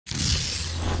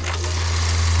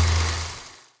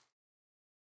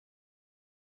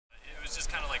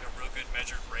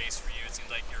least for you, it seemed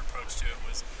like your approach to it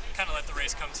was kind of let the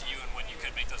race come to you, and when you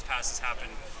could make those passes happen,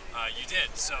 you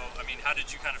did. So, I mean, how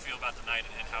did you kind of feel about the night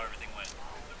and how everything went?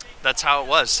 That's how it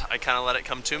was. I kind of let it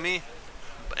come to me,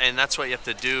 and that's what you have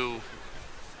to do.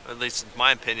 At least in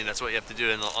my opinion, that's what you have to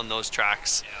do on those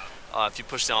tracks. Yeah. If you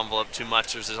push the envelope too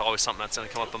much, there's always something that's going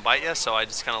to come up and bite you. So I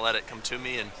just kind of let it come to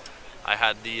me, and I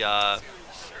had the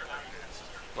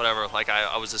whatever. Like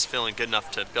I was just feeling good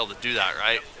enough to be able to do that,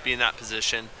 right? Be in that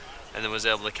position, and then was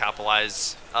able to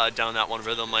capitalize down that one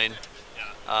rhythm lane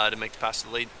to make the pass to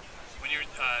the lead. When you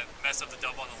messed up the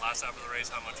double on the last lap of the race,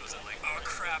 how much was it like, oh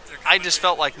crap, they're coming I just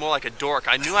felt like more like a dork.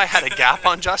 I knew I had a gap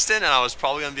on Justin, and I was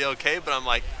probably going to be okay, but I'm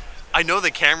like, I know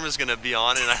the camera's going to be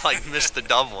on, and I like missed the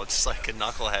double. It's just like a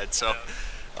knucklehead. So,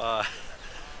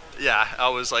 yeah, I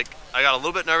was like, I got a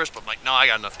little bit nervous, but I'm like, no, I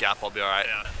got enough gap. I'll be all right.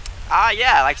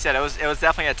 Yeah, like I said, it was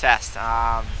definitely a test.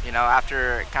 You know,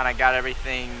 after kind of got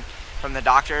everything from the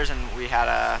doctors, and we had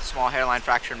a small hairline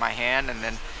fracture in my hand, and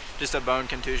then just a bone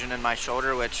contusion in my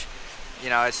shoulder, which, you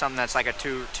know, is something that's like a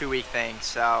two-week thing.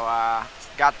 So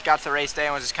got to the race day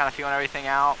and was just kind of feeling everything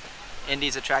out.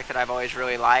 Indy's a track that I've always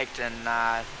really liked and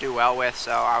do well with,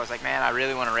 so I was like, man, I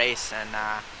really want to race, and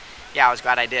yeah, I was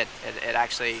glad I did. It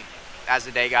actually, as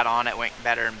the day got on, it went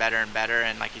better and better and better,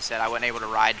 and like you said, I wasn't able to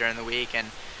ride during the week, and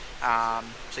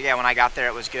so yeah, when I got there,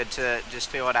 it was good to just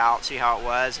feel it out, see how it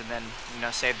was, and then, you know,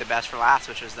 save the best for last,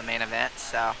 which was the main event.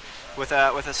 So with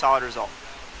a solid result.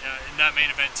 Yeah, in that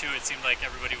main event too, it seemed like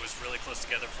everybody was really close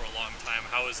together for a long time.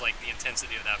 How was like the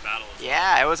intensity of that battle?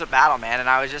 Yeah, it was a battle, man, and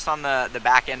I was just on the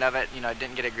back end of it. You know,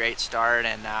 didn't get a great start,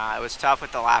 and it was tough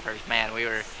with the lappers. Man, we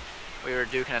were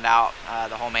duking it out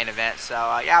the whole main event. So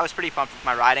yeah, I was pretty pumped with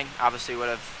my riding. Obviously, would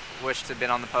have wished to have been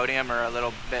on the podium or a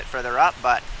little bit further up,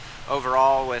 but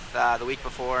overall, with the week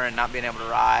before and not being able to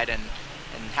ride and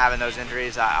having those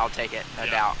injuries, I'll take it, no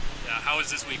doubt. Yeah, how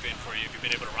has this week been for you? Have you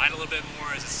been able to ride a little bit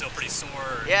more? Is it still pretty sore?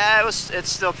 Or? Yeah, it's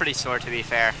still pretty sore, to be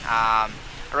fair. I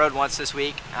rode once this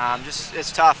week.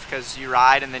 It's tough because you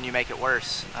ride and then you make it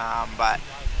worse. But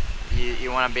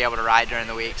you want to be able to ride during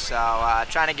the week. So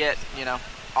trying to get, you know,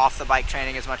 off the bike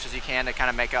training as much as you can to kind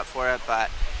of make up for it. But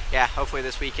yeah, hopefully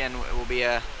this weekend will be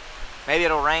maybe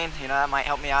it'll rain. You know, that might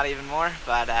help me out even more.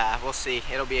 But we'll see.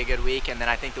 It'll be a good week, and then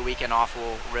I think the weekend off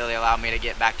will really allow me to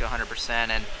get back to 100%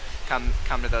 and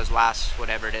come to those last,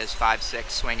 whatever it is, 5,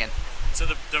 6 swinging. So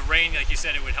the rain, like you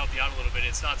said, it would help you out a little bit.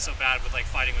 It's not so bad with like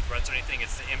fighting with ruts or anything.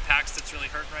 It's the impacts that's really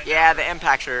hurting right now. Yeah, the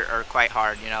impacts are quite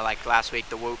hard. You know, like last week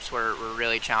the whoops were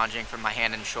really challenging from my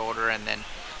hand and shoulder, and then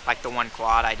like the one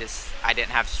quad, I didn't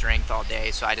have strength all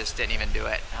day, so I just didn't even do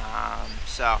it.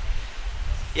 So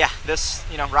yeah, this,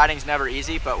 you know, riding's never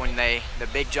easy, but when the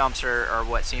big jumps are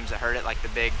what seems to hurt it, like the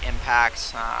big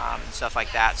impacts and stuff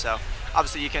like that. So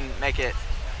obviously you can make it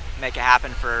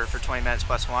happen for 20 minutes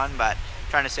plus one, but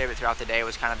trying to save it throughout the day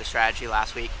was kind of the strategy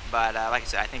last week. But like I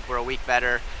said, I think we're a week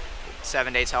better,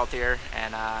 7 days healthier,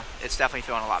 and it's definitely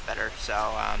feeling a lot better. So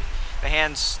the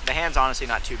hands honestly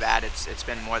not too bad. It's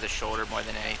been more the shoulder more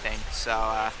than anything.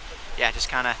 So yeah, just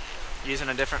kind of using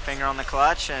a different finger on the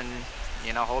clutch and,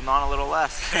 you know, holding on a little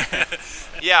less.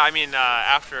 Yeah, I mean,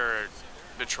 after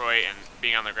Detroit and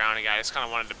being on the ground again, I just kind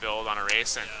of wanted to build on a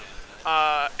race, and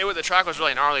the track was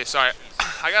really gnarly, so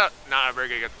I got not a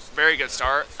very good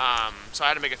start. So I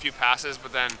had to make a few passes,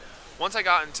 but then once I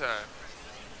got into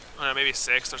maybe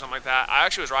 6th or something like that, I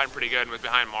actually was riding pretty good and was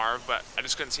behind Marv, but I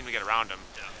just couldn't seem to get around him,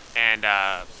 and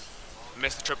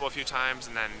missed the triple a few times,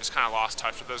 and then just kind of lost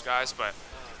touch with those guys. But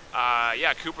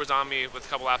yeah, Cooper's on me with a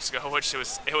couple laps to go, which it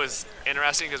was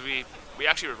interesting because we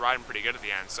actually were riding pretty good at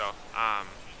the end. So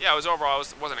yeah,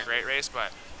 it wasn't a great race,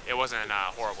 but it wasn't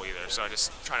horrible either. So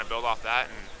just trying to build off that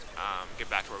and get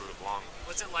back to where we belong.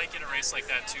 What's it like in a race like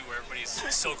that too, where everybody's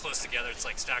so close together? It's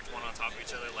like stacked one on top of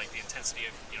each other. Like the intensity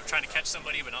of, you know, trying to catch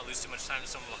somebody but not lose too much time to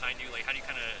someone behind you. Like how do you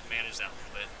kind of manage that a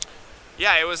little bit?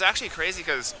 Yeah, it was actually crazy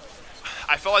because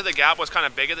I felt like the gap was kind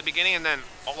of big at the beginning, and then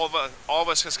all of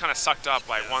us just kind of sucked up,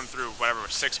 like one through whatever,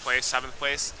 6th place, 7th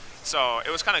place. So it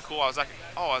was kind of cool. I was like,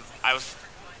 oh, I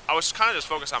was kind of just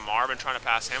focused on Marv and trying to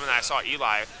pass him, and then I saw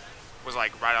Eli was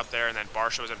like right up there, and then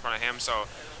Barsha was in front of him. So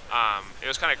it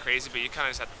was kind of crazy, but you kind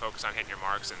of just have to focus on hitting your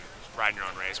marks and riding your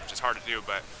own race, which is hard to do,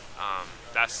 but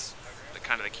that's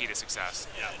kind of the key to success.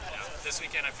 Yeah. This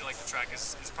weekend, I feel like the track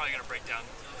is probably going to break down,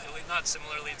 not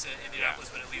similarly to Indianapolis,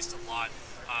 but at least a lot.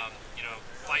 You know,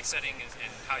 bike setting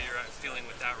and how you're feeling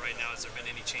with that right now. Has there been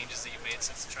any changes that you made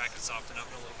since the track has softened up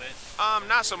a little bit?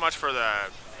 Not so much for the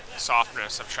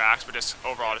softness of tracks, but just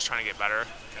overall just trying to get better.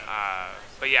 Okay.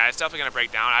 But yeah, it's definitely going to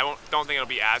break down. Don't think it'll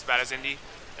be as bad as Indy,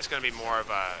 it's going to be more of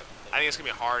a, I think it's going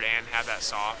to be hard and have that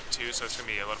soft too, so it's going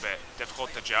to be a little bit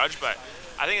difficult to judge, but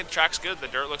I think the track's good. The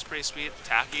dirt looks pretty sweet,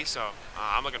 tacky, so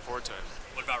I'm looking forward to it.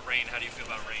 What about rain? How do you feel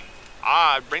about rain?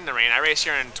 Bring the rain. I raced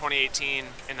here in 2018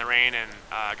 in the rain and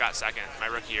got second my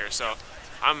rookie year, so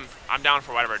I'm down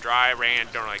for whatever. Dry, rain,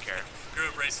 don't really care. Grew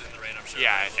up racing in the rain, I'm sure.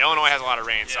 Yeah, Illinois has a lot of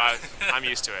rain, so I'm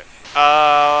used to it.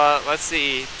 Let's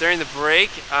see. During the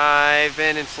break, I've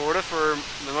been in Florida for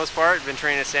the most part. Been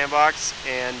training at Sandbox,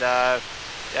 and yeah,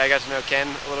 I got to know Ken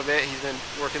a little bit. He's been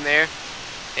working there,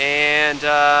 and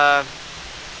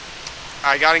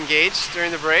I got engaged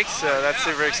during the break, so that's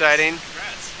super exciting.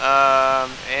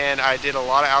 And I did a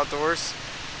lot of outdoors,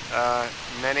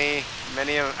 many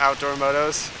outdoor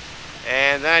motos.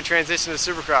 And then I transitioned to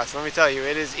Supercross. Let me tell you,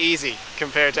 it is easy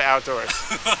compared to outdoors.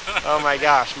 Oh my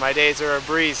gosh, my days are a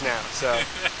breeze now. So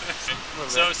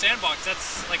Sandbox,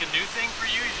 that's like a new thing for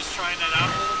you? You're just trying that out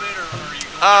a little bit, or are you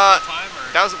going there full time? Or?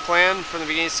 That was a plan from the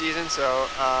beginning of the season. So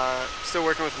still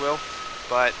working with Will,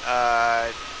 but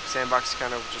Sandbox is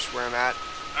kind of just where I'm at.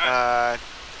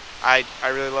 I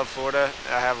really love Florida.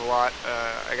 I have a lot.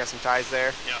 I got some ties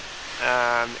there.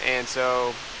 Yeah. And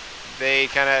so they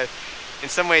kind of, in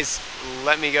some ways,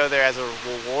 let me go there as a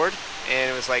reward.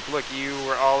 And it was like, look, you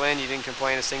were all in. You didn't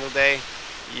complain a single day.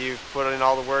 You've put in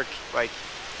all the work. Like,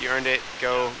 you earned it.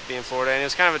 Go be in Florida. And it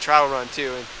was kind of a trial run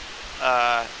too. And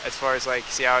as far as like,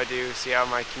 see how I do, see how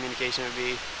my communication would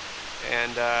be,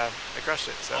 and I crushed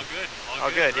it. So all good. All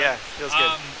good. Right? Yeah, feels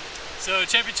good. So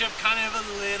championship kind of a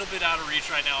little bit out of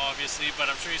reach right now, obviously, but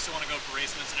I'm sure you still want to go for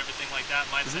race wins and everything like that.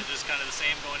 Mindset just kind of the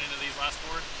same going into these last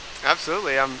four.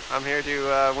 Absolutely, I'm here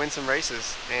to win some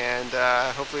races, and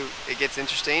hopefully it gets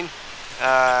interesting.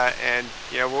 And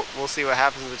you know, we'll see what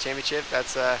happens with the championship.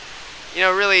 That's you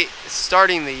know, really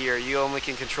starting the year, you only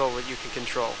can control what you can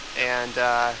control, and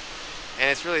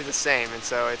it's really the same. And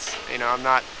so it's, you know, I'm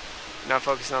not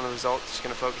focusing on the result. Just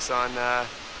going to focus on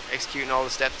executing all the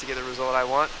steps to get the result I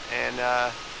want, and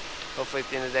hopefully at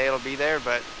the end of the day it'll be there,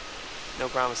 but no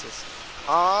promises.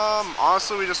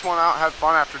 Honestly, we just went out and had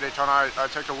fun after Daytona. I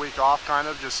took a week off, kind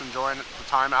of just enjoying the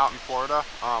time out in Florida.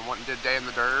 Went and did Day in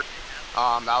the Dirt.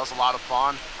 That was a lot of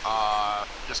fun.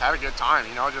 Just had a good time,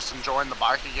 you know, just enjoying the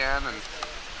bike again and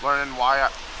learning why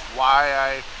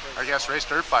I guess race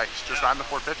dirt bikes. Just riding the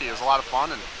 450 is a lot of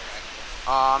fun.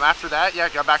 And after that, yeah,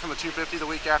 got back on the 250 the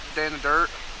week after Day in the Dirt.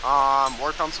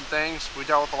 Worked on some things. We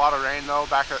dealt with a lot of rain though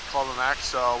back at Club MX,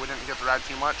 so we didn't get to ride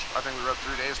too much. I think we rode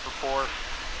 3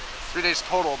 days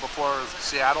total before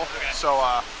Seattle. Okay. So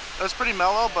it was pretty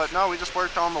mellow, but no, we just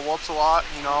worked on the whoops a lot.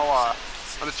 You know,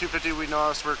 on the 250 we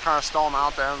noticed we were kind of stalling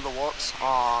out the end of the whoops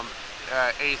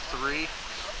at A3.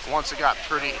 Once it got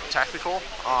pretty technical,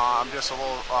 just a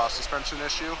little suspension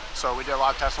issue. So we did a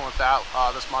lot of testing with that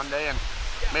this Monday and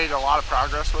made a lot of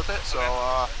progress with it. So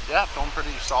yeah, feeling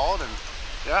pretty solid and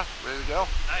yeah, ready to go.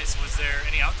 Nice. Was there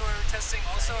any outdoor testing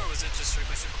also, or was it just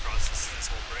strictly Supercross this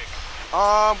whole break?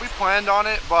 We planned on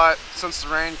it, but since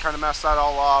the rain kind of messed that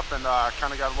all up and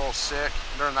kind of got a little sick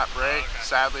during that break,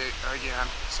 sadly, again.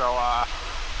 So,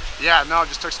 yeah, no,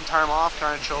 just took some time off,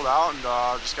 kind of chilled out, and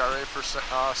just got ready for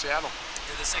Seattle.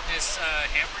 Did the sickness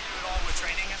hamper you at all with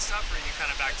training and stuff, or are you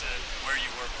kind of back to where you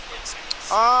were before the sickness?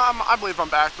 I believe I'm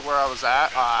back to where I was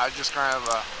at. I just kind of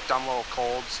done a little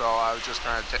cold, so I was just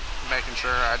kind of making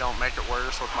sure I don't make it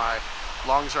worse with my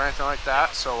lungs or anything like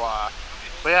that. So,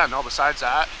 but yeah, no, besides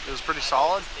that, it was pretty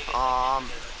solid.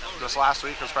 This last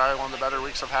week was probably one of the better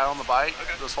weeks I've had on the bike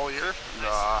this whole year. And,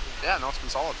 yeah, no, it's been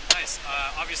solid. Nice.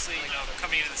 Obviously, you know,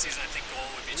 coming into the season, I think goal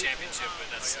would be championship, but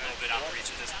that's a little bit out of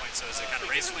reach at this point. So is it kind of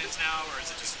race wins now, or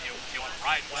is it just, you know, you want to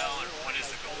ride well, or what is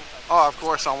the goal? Oh, of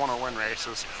course, I want to win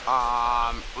races.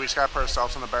 We just got to put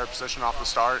ourselves in a better position off the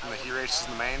start in the heat races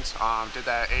and the mains. Did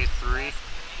that A3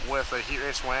 with a heat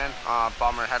race win.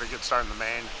 Bummer, had a good start in the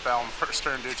main. Fell in the first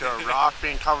turn due to a rock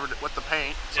being covered with the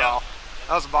paint. So.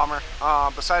 That was a bummer.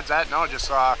 Besides that, no,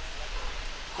 just of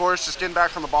course, just getting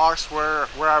back on the box where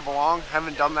I belong.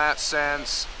 Haven't done that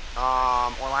since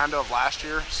Orlando of last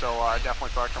year, so I definitely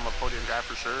feel like I'm a podium guy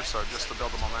for sure. So just to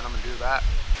build the momentum and do that.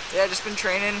 Yeah, just been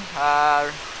training.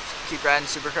 Keep riding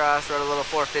Supercross. Rode a little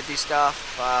 450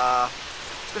 stuff.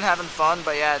 Just been having fun,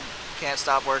 but yeah, can't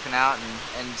stop working out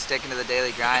and sticking to the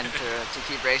daily grind to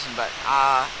keep racing. But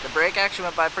the break actually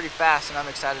went by pretty fast, and I'm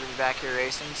excited to be back here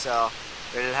racing. So.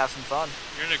 Ready to have some fun.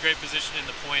 You're in a great position in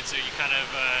the points. Are you kind of,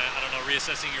 I don't know,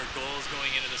 reassessing your goals going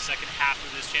into the second half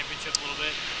of this championship a little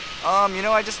bit? You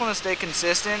know, I just want to stay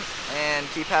consistent and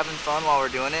keep having fun while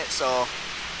we're doing it. So,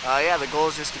 yeah, the goal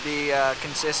is just to be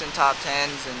consistent top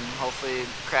 10s and hopefully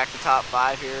crack the top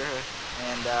 5 here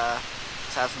and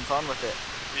just have some fun with it.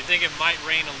 You think it might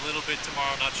rain a little bit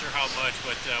tomorrow? Not sure how much,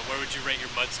 but where would you rate your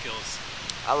mud skills?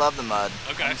 I love the mud.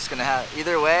 Okay. I'm just gonna have,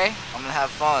 either way, I'm gonna have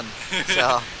fun.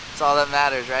 So it's all that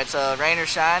matters, right? So rain or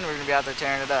shine, we're gonna be out there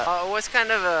tearing it up. It was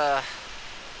kind of a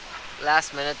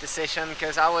last-minute decision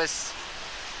because I was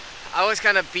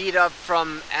kind of beat up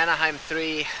from Anaheim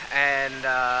 3 and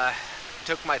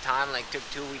took my time, like took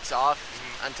 2 weeks off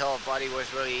until body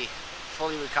was really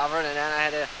fully recovered, and then I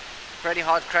had a pretty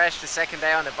hard crash the second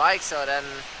day on the bike, so then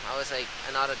I was like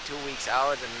another 2 weeks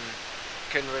out and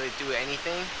couldn't really do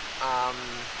anything.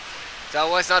 So I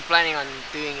was not planning on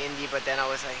doing Indy, but then I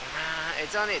was like,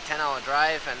 it's only a 10-hour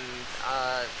drive, and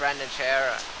Brandon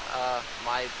Scher,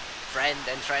 my friend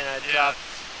and trainer at the club,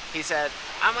 he said,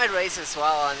 I might race as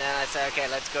well, and then I said, okay,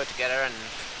 let's go together, and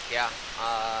yeah,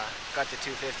 got the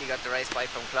 250, got the race bike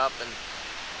from club, and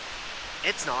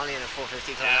it's gnarly in a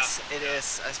 450 class. Yeah. It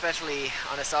is, especially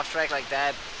on a soft track like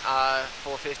that.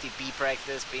 450 B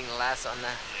practice being the last on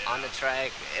the track.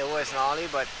 It was gnarly,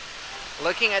 but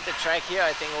looking at the track here,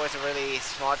 I think it was a really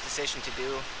smart decision to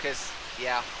do because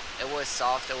yeah, it was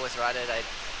soft, it was rutted.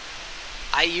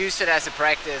 I used it as a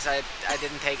practice. I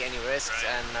didn't take any risks,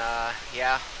 and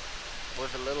yeah, with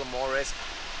a little more risk,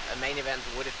 a main event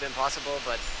would have been possible,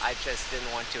 but I just didn't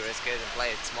want to risk it and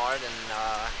play it smart, and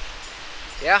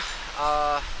yeah,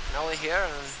 now we're here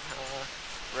and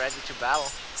ready to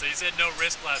battle. So you said no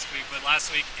risk last week, but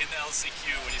last week in the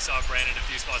LCQ, when you saw Brandon a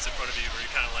few spots in front of you, were you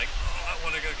kind of like, oh, I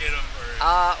want to go get him? Or?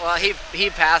 Well, he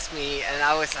passed me, and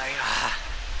I was like,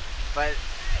 but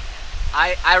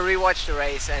I rewatched the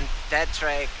race, and that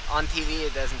track on TV,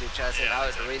 it doesn't do justice how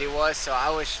it really was, so I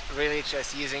was really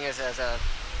just using it as a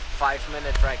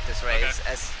 5-minute practice race,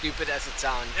 as stupid as it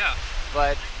sounds. Yeah.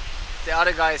 But the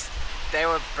other guys, they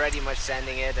were pretty much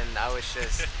sending it, and I was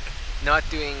just not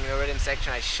doing the rhythm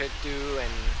section I should do,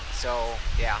 and so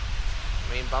yeah.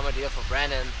 I mean, bummer deal for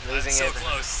Brandon, losing so it,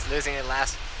 close. losing it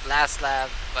last lap,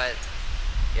 but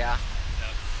yeah.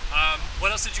 What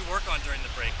else did you work on during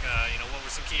the break? You know, what were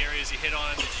some key areas you hit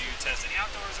on? Did you test any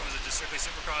outdoors, or was it just strictly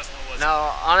Supercross? What was it? No,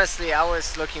 honestly, I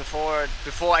was looking forward.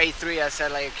 Before A3, I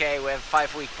said like, okay, we have a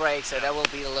 5-week break, so that will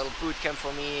be a little boot camp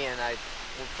for me, and I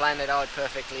will plan it out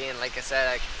perfectly. And like I said,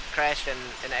 I crashed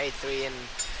in A3, and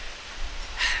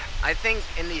I think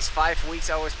in these 5 weeks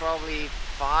I was probably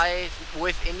 5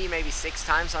 with Indy, maybe 6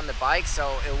 times on the bike,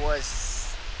 so it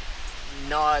was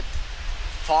not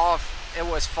far. It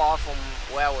was far from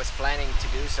where I was planning to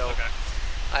do. So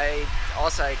I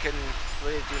couldn't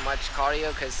really do much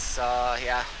cardio because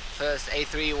yeah, first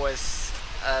A3 was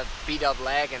a beat up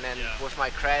leg, and then with my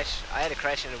crash, I had a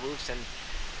crash in the whoops and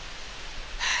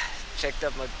checked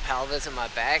up my pelvis and my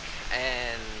back,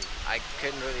 and I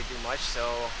couldn't really do much.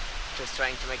 So just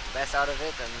trying to make the best out of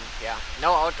it, and yeah,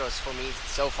 no outdoors for me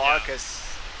so far because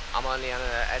I'm only on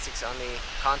an Essex only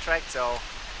contract. So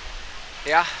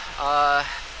yeah,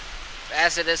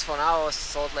 as it is for now,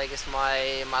 Salt Lake is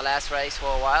my last race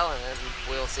for a while, and then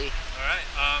we'll see. All right.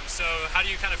 So how do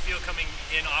you kind of feel coming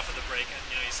in off of the break? And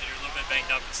you know, you said you're a little bit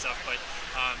banged up and stuff, but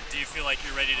do you feel like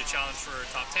you're ready to challenge for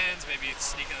top 10s, maybe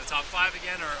sneak in the top 5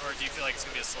 again, or do you feel like it's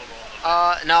gonna be a slow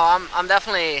roll? No,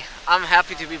 I'm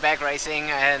happy to be back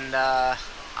racing, and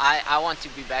I want to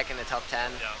be back in the top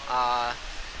 10. Yeah.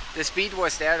 The speed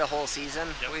was there the whole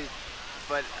season.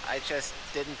 But I just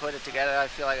didn't put it together. I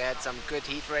feel like I had some good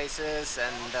heat races,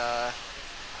 and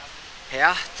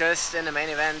yeah, just in the main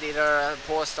event, either a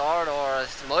poor start or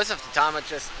most of the time I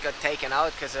just got taken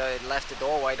out because I left the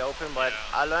door wide open. But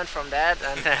I learned from that,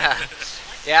 and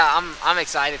yeah, I'm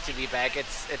excited to be back.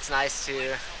 It's nice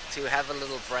to have a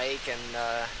little break, and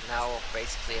now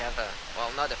basically have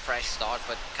not a fresh start,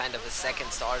 but kind of a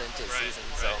second start into the season.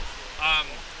 So.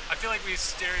 I feel like we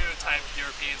stereotype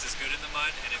Europeans as good in the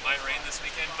mud, and it might rain this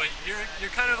weekend, but you're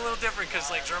kind of a little different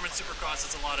because like German Supercross,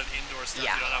 it's a lot of indoor stuff.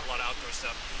 You don't have a lot of outdoor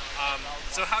stuff.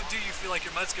 So how do you feel like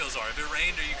your mud skills are? If it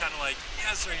rained, are you kind of like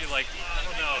yes, or are you like I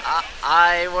don't know?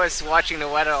 I was watching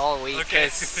the weather all week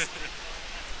because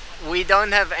we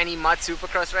don't have any mud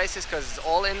Supercross races because it's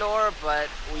all indoor,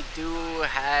 but we do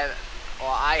have.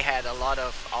 Or I had a lot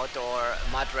of outdoor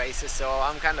mud races, so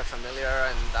I'm kind of familiar,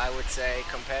 and I would say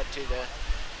compared to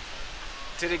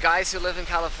the guys who live in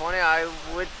California, I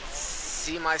would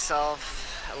see myself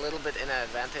a little bit in an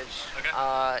advantage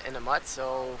in the mud,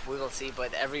 so we will see,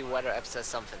 but every weather app says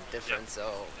something different,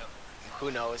 so who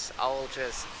knows. I'll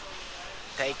just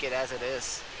take it as it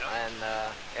is, and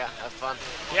yeah, have fun.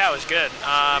 Yeah, it was good.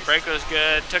 Break was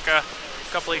good. Took a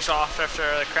couple weeks off after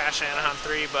the crash in Anaheim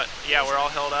 3, but yeah, we're all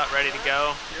held up, ready to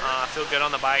go. Feel good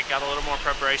on the bike. Got a little more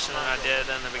preparation than I did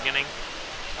in the beginning.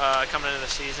 coming into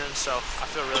the season, so I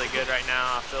feel really good right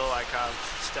now. I feel like I've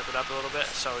stepped it up a little bit,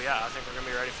 so yeah, I think we're going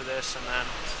to be ready for this, and then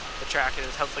the track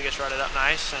hopefully gets rutted up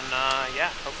nice, and yeah,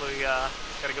 hopefully we got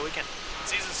a good weekend.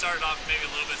 The season started off maybe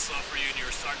a little bit slow for you, and you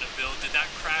were starting to build. Did that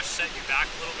crash set you back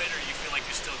a little bit, or you feel like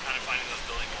you're still kind of finding those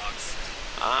building blocks?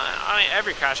 I mean,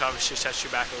 every crash obviously sets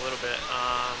you back a little bit.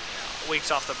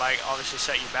 Weeks off the bike obviously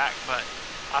set you back, but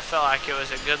I felt like it was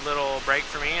a good little break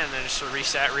for me, and then just sort of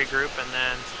reset, regroup, and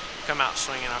then come out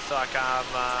swinging. I feel like I've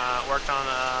worked on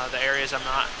the areas I've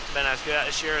not been as good at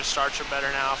this year. Starts are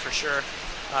better now for sure.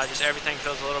 Just everything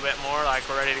feels a little bit more like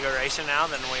we're ready to go racing now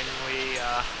than when we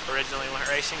originally went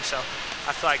racing. So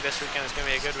I feel like this weekend is going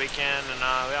to be a good weekend, and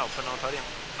yeah, we'll put it on the podium.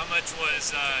 How much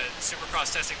was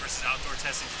Supercross testing versus outdoor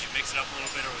testing? Did you mix it up a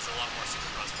little bit, or was it a lot more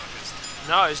Supercross focused?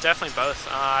 No, it was definitely both.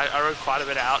 I rode quite a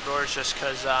bit of outdoors just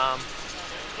because,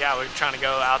 yeah, we're trying to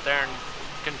go out there and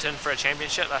contend for a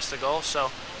championship. That's the goal. So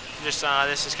just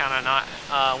this is kind of not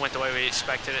went the way we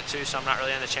expected it to, so I'm not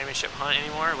really in the championship hunt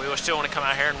anymore. We will still want to come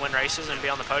out here and win races and be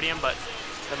on the podium, but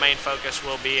the main focus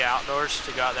will be outdoors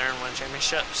to go out there and win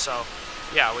championships. So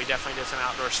yeah, we definitely did some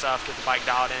outdoor stuff, get the bike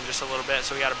dialed in just a little bit.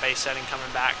 So we got a base setting coming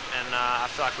back, and I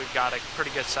feel like we've got a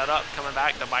pretty good setup coming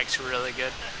back. The bike's really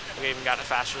good. We even got it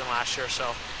faster than last year,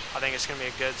 so I think it's going to be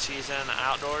a good season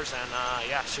outdoors. And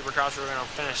yeah, Supercross, we're going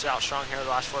to finish out strong here the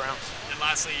last 4 rounds. And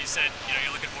lastly, you said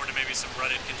you're looking forward to maybe some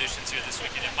rutted conditions here this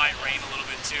weekend. It might rain a little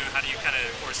bit too. How do you kind of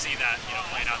foresee that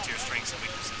playing out to your strengths and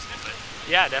weaknesses?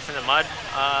 Yeah, definitely the mud.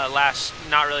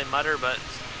 Not really mudder, but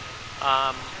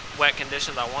wet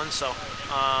conditions I won. So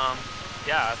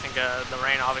yeah, I think the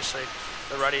rain, obviously,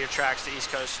 the ruttier tracks, the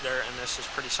East Coast dirt, and this is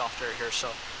pretty soft dirt here,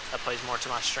 so that plays more to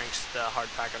my strengths. The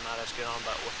hard pack I'm not as good on,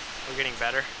 but we're getting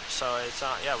better. So it's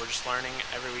yeah, we're just learning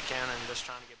every weekend and just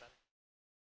trying to get better.